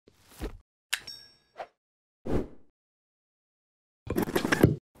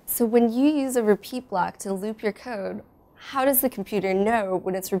So when you use a repeat block to loop your code, how does the computer know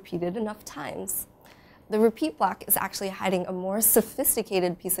when it's repeated enough times? The repeat block is actually hiding a more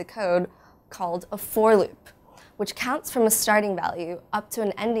sophisticated piece of code called a for loop, which counts from a starting value up to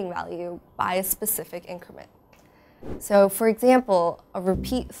an ending value by a specific increment. So for example, a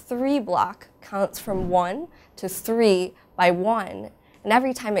repeat 3 block counts from 1 to 3 by 1, and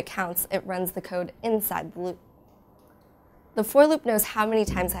every time it counts, it runs the code inside the loop. The for loop knows how many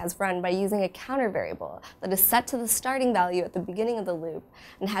times it has run by using a counter variable that is set to the starting value at the beginning of the loop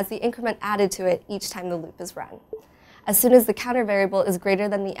and has the increment added to it each time the loop is run. As soon as the counter variable is greater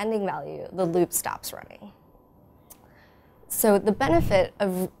than the ending value, the loop stops running. So the benefit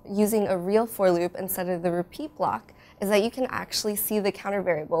of using a real for loop instead of the repeat block is that you can actually see the counter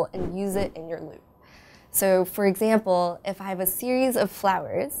variable and use it in your loop. So for example, if I have a series of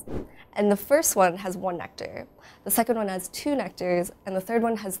flowers, and the first one has 1 nectar, the second one has 2 nectars, and the third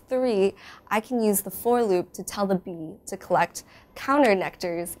one has 3, I can use the for loop to tell the bee to collect counter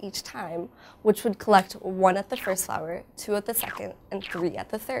nectars each time, which would collect 1 at the first flower, 2 at the second, and 3 at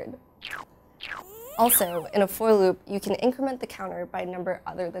the third. Also, in a for loop, you can increment the counter by a number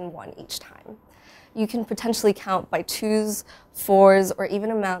other than 1 each time. You can potentially count by 2s, 4s, or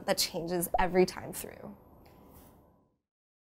even an amount that changes every time through.